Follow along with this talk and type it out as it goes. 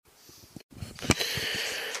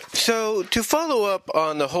So to follow up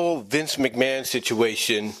on the whole Vince McMahon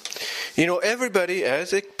situation, everybody,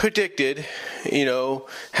 as it predicted,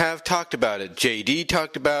 have talked about it. JD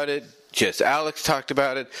talked about it. Just Alex talked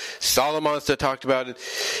about it. Solomonster talked about it.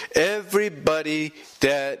 Everybody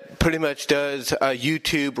that pretty much does a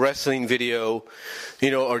YouTube wrestling video,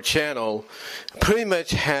 or channel, pretty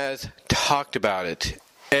much has talked about it.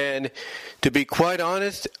 And to be quite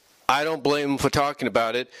honest, I don't blame them for talking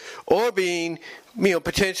about it or being,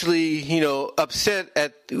 potentially, upset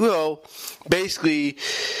at, basically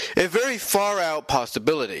a very far out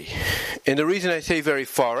possibility. And the reason I say very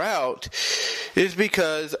far out is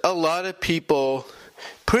because a lot of people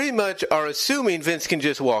pretty much are assuming Vince can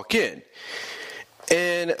just walk in.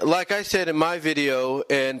 And like I said in my video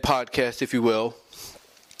and podcast, if you will,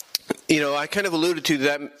 I kind of alluded to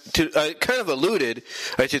that.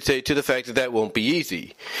 I should say, to the fact that won't be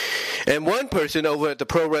easy. And one person over at the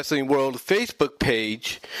Pro Wrestling World Facebook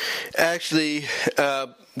page actually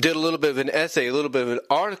did a little bit of an essay, a little bit of an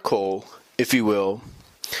article, if you will,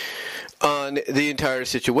 on the entire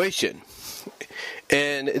situation.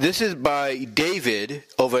 And this is by David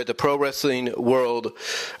over at the Pro Wrestling World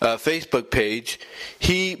Facebook page.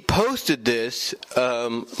 He posted this.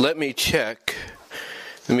 Let me check.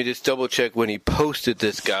 Let me just double check when he posted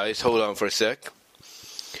this, guys. Hold on for a sec.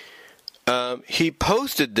 He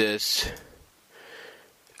posted this,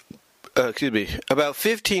 about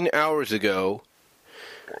 15 hours ago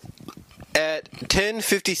at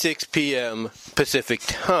 10:56 p.m. Pacific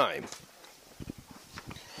time.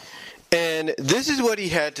 And this is what he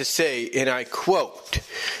had to say, and I quote.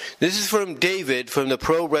 This is from David from the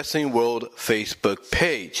Pro Wrestling World Facebook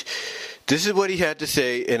page. This is what he had to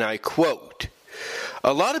say, and I quote.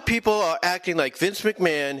 A lot of people are acting like Vince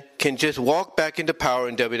McMahon can just walk back into power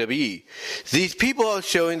in WWE. These people are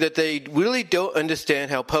showing that they really don't understand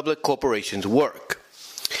how public corporations work.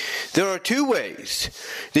 There are two ways.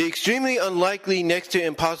 The extremely unlikely next to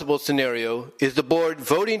impossible scenario is the board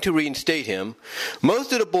voting to reinstate him.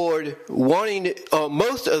 Most of the board wanted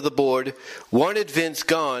Vince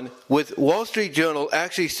gone, with Wall Street Journal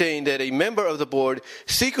actually saying that a member of the board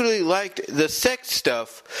secretly liked the sex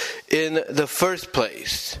stuff in the first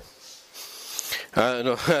place. I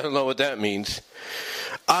don't know what that means.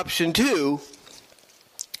 Option 2,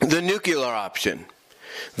 the nuclear option.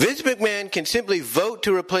 Vince McMahon can simply vote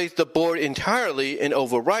to replace the board entirely and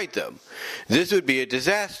override them. This would be a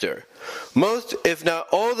disaster. Most, if not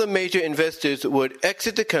all, the major investors would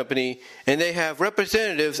exit the company, and they have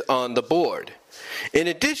representatives on the board. In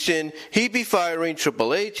addition, he'd be firing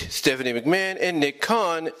Triple H, Stephanie McMahon, and Nick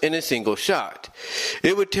Khan in a single shot.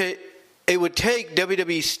 It would tank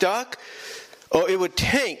WWE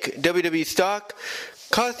stock,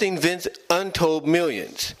 costing Vince untold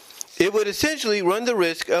millions. It would essentially run the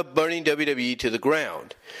risk of burning WWE to the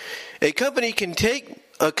ground. A company can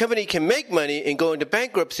make money and go into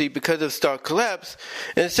bankruptcy because of stock collapse,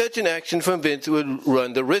 and such an action from Vince would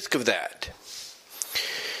run the risk of that.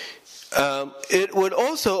 It would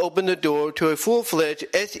also open the door to a full-fledged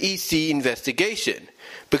SEC investigation,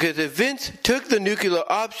 because if Vince took the nuclear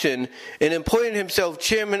option and appointed himself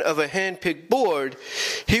chairman of a hand-picked board,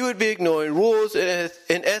 he would be ignoring rules and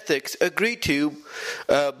ethics agreed to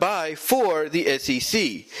for the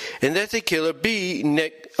SEC, and that's a killer bee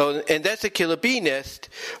nest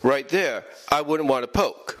right there. I wouldn't want to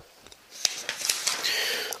poke.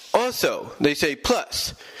 Also, they say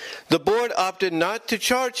plus. The board opted not to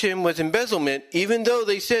charge him with embezzlement, even though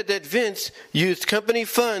they said that Vince used company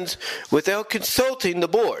funds without consulting the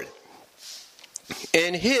board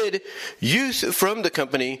and hid use from the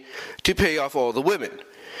company to pay off all the women.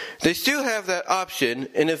 They still have that option,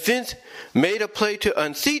 and if Vince made a play to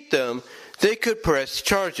unseat them, they could press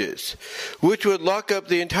charges, which would lock up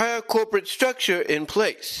the entire corporate structure in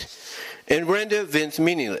place and render Vince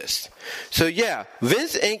meaningless. So yeah,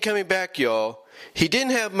 Vince ain't coming back, y'all. He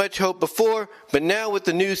didn't have much hope before, but now with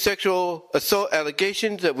the new sexual assault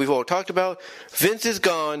allegations that we've all talked about, Vince is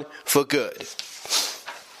gone for good.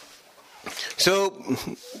 So,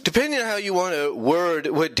 depending on how you want to word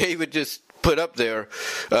what David just put up there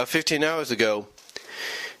 15 hours ago,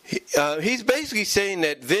 he's basically saying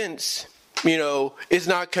that Vince, is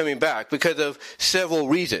not coming back because of several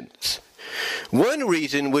reasons. One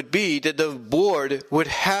reason would be that the board would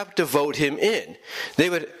have to vote him in.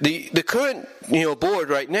 The current board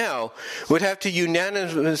right now would have to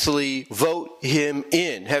unanimously vote him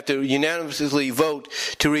in, have to unanimously vote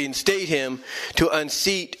to reinstate him, to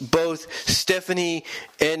unseat both Stephanie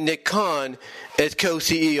and Nick Khan as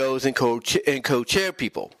co-CEOs and co-chair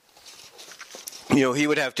people. He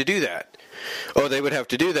would have to do that. Or they would have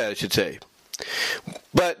to do that, I should say.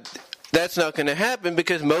 But that's not going to happen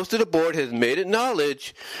because most of the board has made it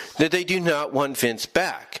knowledge that they do not want Vince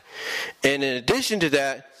back. And in addition to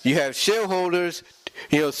that, you have shareholders,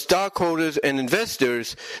 stockholders and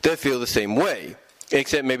investors that feel the same way,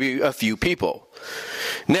 except maybe a few people.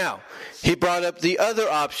 Now, he brought up the other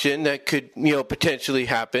option that could, potentially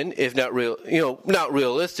happen, if not not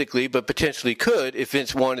realistically, but potentially could if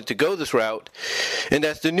Vince wanted to go this route, and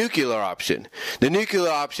that's the nuclear option. The nuclear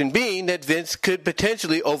option being that Vince could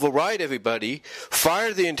potentially override everybody,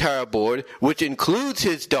 fire the entire board, which includes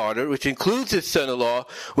his daughter, which includes his son-in-law,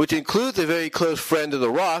 which includes a very close friend of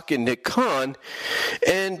The Rock and Nick Khan,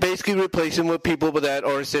 and basically replace him with people that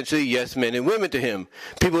are essentially yes men and women to him.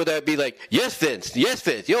 People that be like, yes Vince,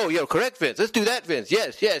 yo, correct Vince, let's do that Vince,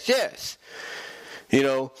 yes.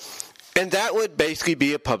 And that would basically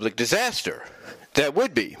be a public disaster. That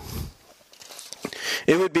would be.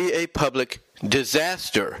 It would be a public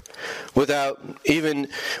disaster without even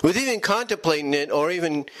contemplating it or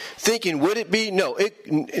even thinking, would it be? No,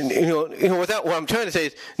 without, what I'm trying to say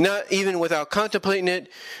is not even without contemplating it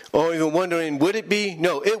or even wondering, would it be?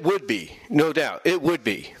 No, it would be. No doubt. It would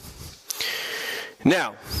be.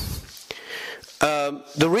 Now,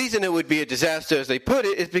 the reason it would be a disaster, as they put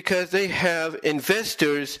it, is because they have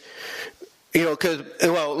investors. Let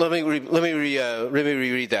me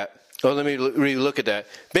reread that. Or let me relook at that.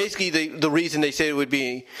 Basically, the reason they say it would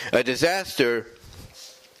be a disaster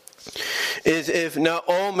is if not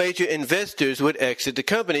all major investors would exit the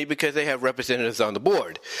company because they have representatives on the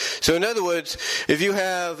board. So in other words, if you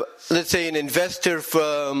have, let's say, an investor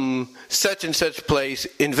from such and such place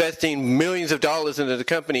investing millions of dollars into the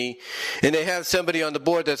company, and they have somebody on the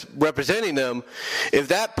board that's representing them, if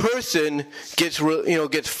that person gets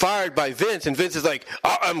fired by Vince, and Vince is like,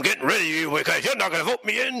 I'm getting rid of you because you're not going to vote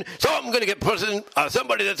me in, so I'm going to get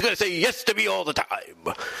somebody that's going to say yes to me all the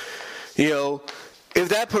time. If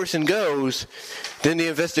that person goes, then the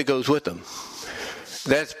investor goes with them.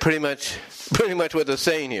 That's pretty much what they're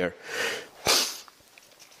saying here.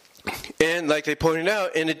 And like they pointed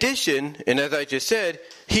out, in addition, and as I just said,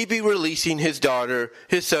 he'd be releasing his daughter,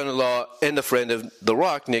 his son-in-law, and the friend of The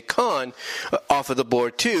Rock, Nick Khan, off of the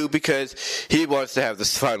board too, because he wants to have the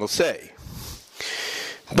final say.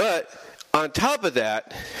 But on top of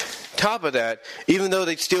that, even though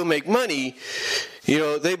they'd still make money,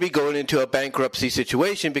 they'd be going into a bankruptcy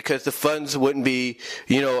situation because the funds wouldn't be,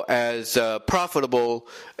 as profitable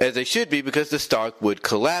as they should be because the stock would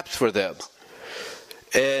collapse for them.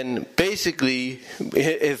 And basically,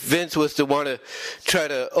 if Vince was to want to try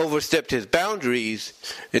to overstep his boundaries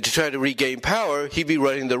and to try to regain power, he'd be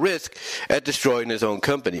running the risk at destroying his own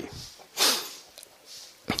company.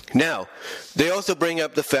 Now, they also bring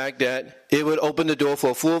up the fact that it would open the door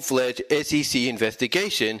for a full-fledged SEC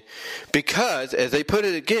investigation because, as they put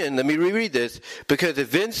it again, let me reread this, because if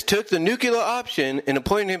Vince took the nuclear option and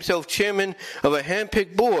appointed himself chairman of a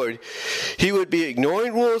hand-picked board, he would be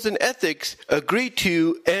ignoring rules and ethics agreed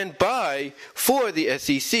to and by for the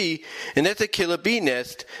SEC, and that's a killer bee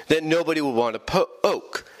nest that nobody would want to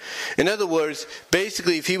poke. In other words,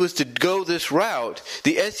 basically, if he was to go this route,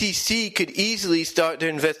 the SEC could easily start their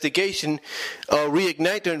investigation or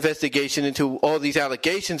reignite their investigation into all these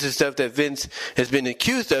allegations and stuff that Vince has been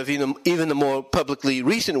accused of, even the more publicly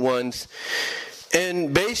recent ones,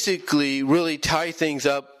 and basically really tie things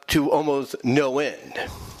up to almost no end.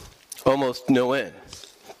 Almost no end.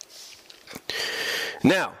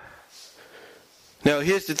 Now,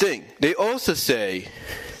 here's the thing. They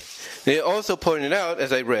also pointed out,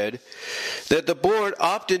 as I read, that the board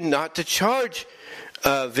opted not to charge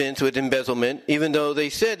Vince with embezzlement, even though they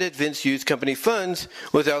said that Vince used company funds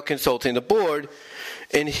without consulting the board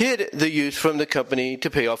and hid the use from the company to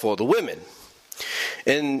pay off all the women.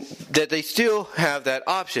 And that they still have that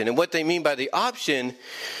option. And what they mean by the option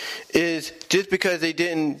is just because they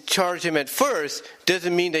didn't charge him at first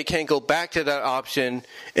doesn't mean they can't go back to that option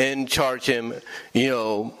and charge him,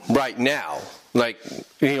 right now.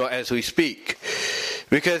 As we speak.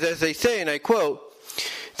 Because as they say, and I quote,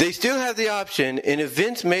 they still have the option, and if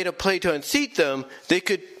Vince made a play to unseat them, they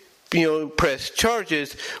could, press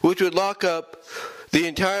charges, which would lock up the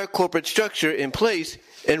entire corporate structure in place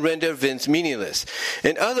and render Vince meaningless.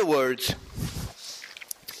 In other words,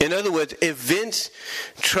 if Vince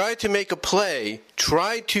tried to make a play,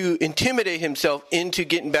 tried to intimidate himself into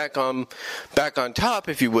getting back on top,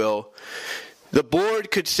 if you will, the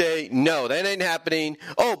board could say, no, that ain't happening.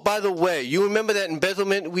 Oh, by the way, you remember that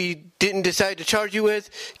embezzlement we didn't decide to charge you with?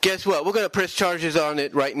 Guess what? We're going to press charges on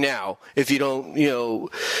it right now if you don't,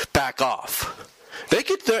 back off. They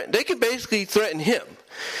could basically threaten him.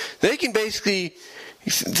 They can basically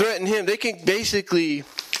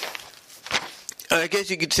I guess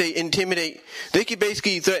you could say intimidate. They could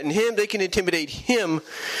basically threaten him. They can intimidate him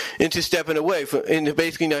into stepping away, into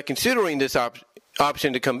basically not considering this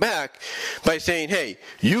option to come back by saying, hey,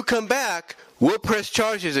 you come back, we'll press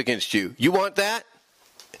charges against you. You want that?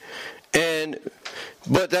 And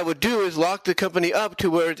what that would do is lock the company up to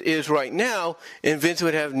where it is right now, and Vince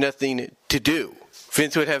would have nothing to do.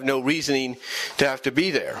 Vince would have no reasoning to have to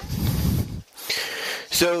be there.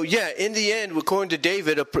 So, yeah, in the end, according to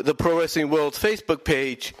David, the Pro Wrestling World's Facebook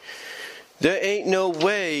page, there ain't no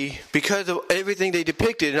way, because of everything they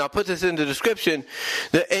depicted, and I'll put this in the description,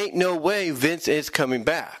 there ain't no way Vince is coming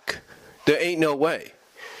back. There ain't no way.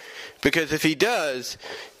 Because if he does,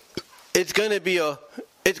 it's going to be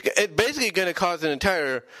it's basically going to cause an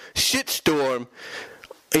entire shitstorm,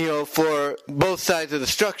 for both sides of the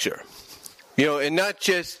structure. And not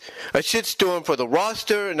just a shitstorm for the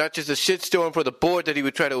roster, and not just a shitstorm for the board that he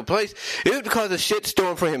would try to replace. It would cause a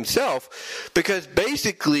shitstorm for himself, because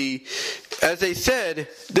basically, as they said,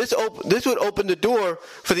 this would open the door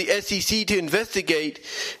for the SEC to investigate,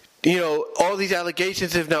 all these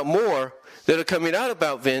allegations, if not more, that are coming out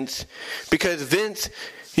about Vince, because Vince,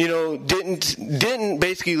 didn't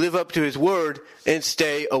basically live up to his word and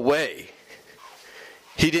stay away.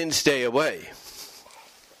 He didn't stay away.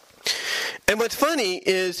 And what's funny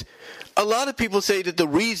is a lot of people say that the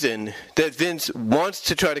reason that Vince wants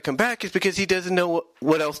to try to come back is because he doesn't know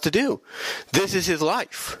what else to do. This is his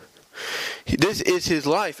life. This is his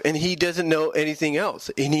life, and he doesn't know anything else.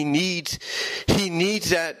 And he needs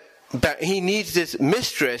that back. He needs this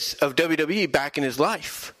mistress of WWE back in his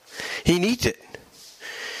life. He needs it.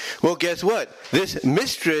 Well, guess what? This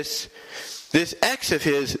mistress, this ex of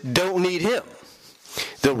his, don't need him.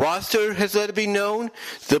 The roster has let it be known.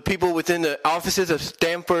 The people within the offices of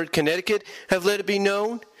Stamford, Connecticut have let it be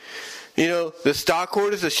known. The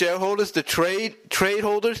stockholders, the shareholders, the trade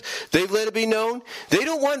holders, they've let it be known. They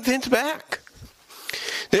don't want Vince back.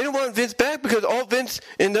 They don't want Vince back because all Vince,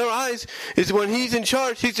 in their eyes, is when he's in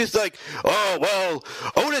charge, he's just like, oh, well,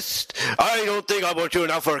 Otis, I don't think I want you in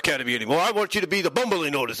Alpha Academy anymore. I want you to be the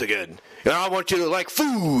bumbling Otis again. And I want you to like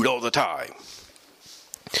food all the time.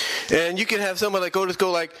 And you can have someone like Otis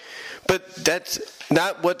go like, but that's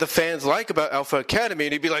not what the fans like about Alpha Academy.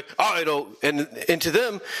 And he'd be like, oh, I don't. And to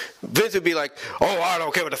them, Vince would be like, oh, I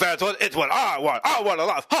don't care what the fans want. It's what I want. I want to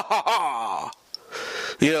laugh. Ha, ha, ha.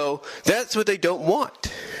 That's what they don't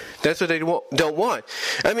want. That's what they don't want.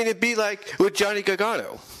 I mean, it'd be like with Johnny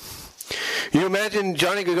Gargano. You imagine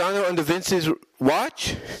Johnny Gargano under Vince's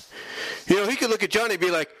watch? He could look at Johnny and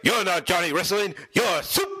be like, you're not Johnny Wrestling. You're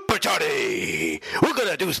Super Johnny. We're going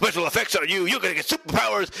to do special effects on you. You're going to get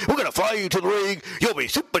superpowers. We're going to fly you to the ring. You'll be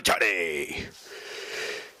Super Johnny.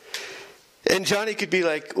 And Johnny could be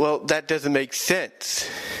like, well, that doesn't make sense.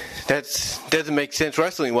 That doesn't make sense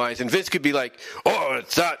wrestling-wise. And Vince could be like, oh,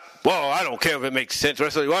 it's not, well, I don't care if it makes sense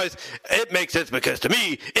wrestling-wise. It makes sense because to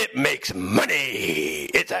me, it makes money.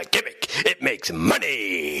 It's a gimmick. It makes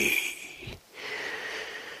money.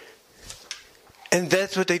 And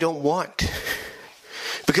that's what they don't want.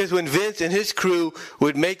 Because when Vince and his crew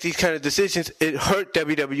would make these kind of decisions, it hurt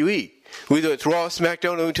WWE. Whether it's Raw,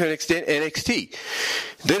 SmackDown, or to an extent NXT.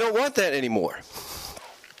 They don't want that anymore.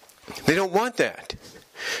 They don't want that.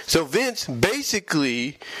 So Vince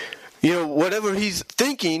basically, whatever he's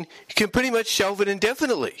thinking, he can pretty much shelve it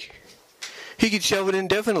indefinitely. He can shelve it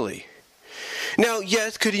indefinitely. Now,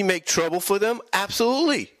 yes, could he make trouble for them?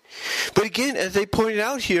 Absolutely. But again, as they pointed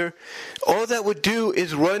out here, all that would do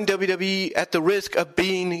is run WWE at the risk of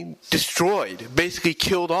being destroyed, basically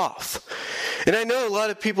killed off. And I know a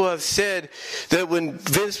lot of people have said that when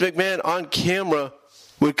Vince McMahon on camera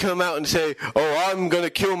would come out and say, oh, I'm going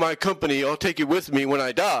to kill my company, I'll take it with me when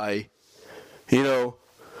I die, for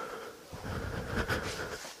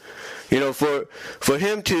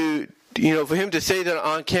him to say that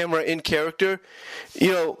on camera in character,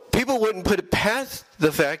 people wouldn't put it past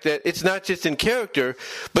the fact that it's not just in character,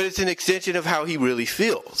 but it's an extension of how he really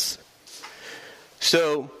feels.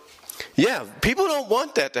 So, yeah, people don't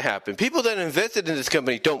want that to happen. People that invested in this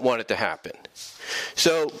company don't want it to happen.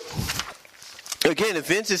 So, again, if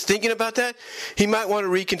Vince is thinking about that, he might want to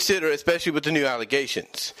reconsider, especially with the new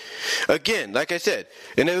allegations. Again, like I said,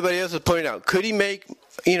 and everybody else has pointed out, could he make,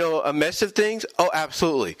 a mess of things? Oh,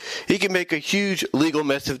 absolutely. He can make a huge legal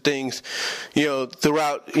mess of things,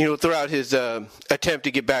 throughout his attempt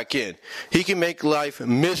to get back in. He can make life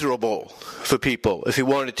miserable for people if he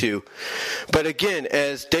wanted to. But again,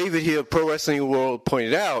 as David here of Pro Wrestling World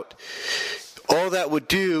pointed out, all that would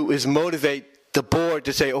do is motivate the board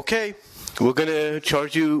to say, okay, we're going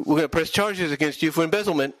to press charges against you for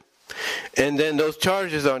embezzlement. And then those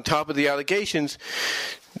charges on top of the allegations,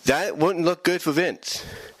 that wouldn't look good for Vince.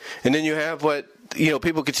 And then you have what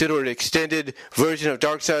people consider an extended version of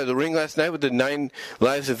Dark Side of the Ring last night with the 9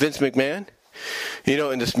 Lives of Vince McMahon.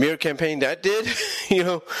 And the smear campaign that did,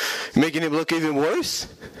 making him look even worse.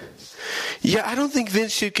 Yeah, I don't think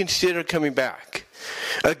Vince should consider coming back.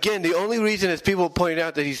 Again, the only reason, as people point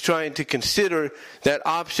out, that he's trying to consider that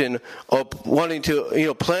option of wanting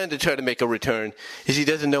to, plan to try to make a return is he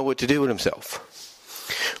doesn't know what to do with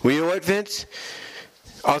himself. Well, you know what, Vince?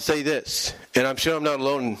 I'll say this, and I'm sure I'm not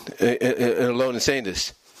alone in saying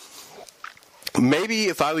this. Maybe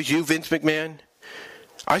if I was you, Vince McMahon,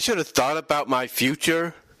 I should have thought about my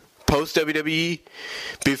future post-WWE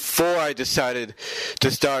before I decided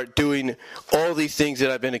to start doing all these things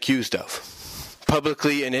that I've been accused of,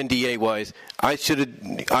 publicly and NDA-wise. I should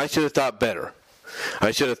have thought better.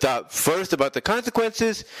 I should have thought first about the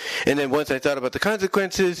consequences, and then once I thought about the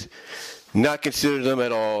consequences, not consider them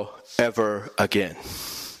at all ever again.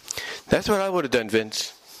 That's what I would have done,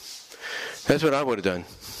 Vince. That's what I would have done.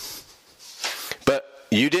 But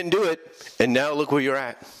you didn't do it, and now look where you're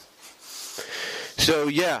at. So,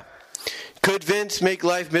 yeah. Could Vince make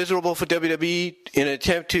life miserable for WWE in an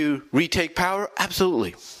attempt to retake power?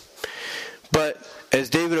 Absolutely. But as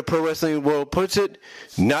David of Pro Wrestling World puts it,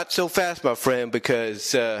 not so fast, my friend,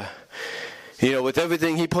 because, with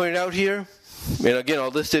everything he pointed out here, and again, I'll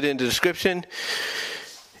list it in the description,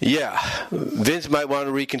 Vince might want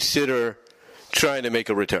to reconsider trying to make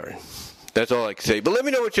a return. That's all I can say. But let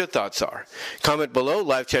me know what your thoughts are. Comment below,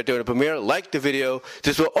 live chat during the premiere, like the video.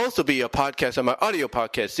 This will also be a podcast on my audio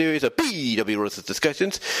podcast series of BW Roses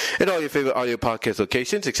Discussions at all your favorite audio podcast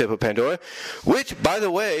locations except for Pandora, which, by the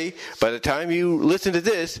way, by the time you listen to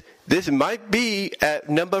this might be at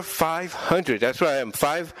number 500. That's right, I'm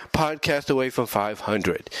 5 podcasts away from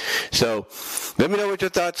 500. So let me know what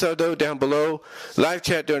your thoughts are, though, down below. Live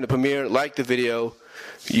chat during the premiere, like the video.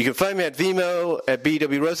 You can find me at Vimeo at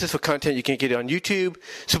BW Roses for content you can't get on YouTube.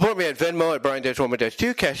 Support me at Venmo at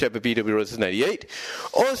Brian-Roman-2, Cash App at BW Roses 98.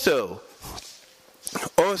 Also,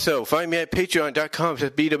 find me at Patreon.com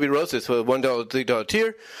at BW Roses for the $1 $3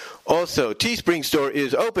 tier. Also, Teespring store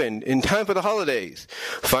is open in time for the holidays.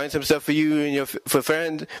 Find some stuff for you and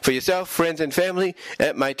for yourself, friends, and family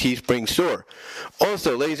at my Teespring store.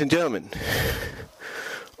 Also, ladies and gentlemen,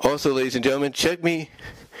 check me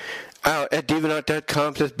out at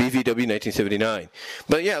divanot.com/BVW1979.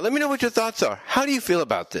 But yeah, let me know what your thoughts are. How do you feel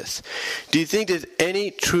about this? Do you think there's any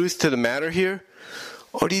truth to the matter here?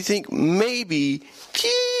 Or do you think maybe,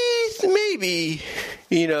 just maybe,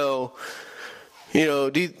 what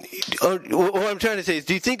I'm trying to say is,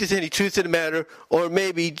 do you think there's any truth to the matter? Or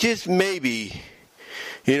maybe, just maybe,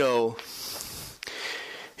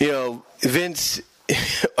 Vince...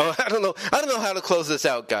 I don't know how to close this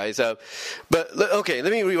out, guys. But okay,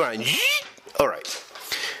 let me rewind. All right.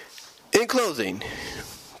 In closing,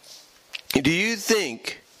 do you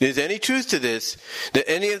think there's any truth to this, that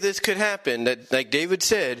any of this could happen, that like David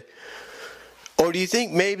said, or do you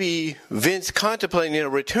think maybe Vince contemplating a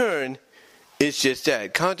return is just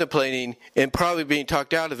that, contemplating and probably being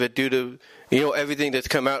talked out of it due to everything that's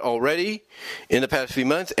come out already in the past few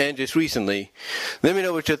months and just recently? Let me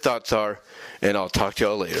know what your thoughts are, and I'll talk to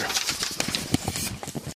y'all later.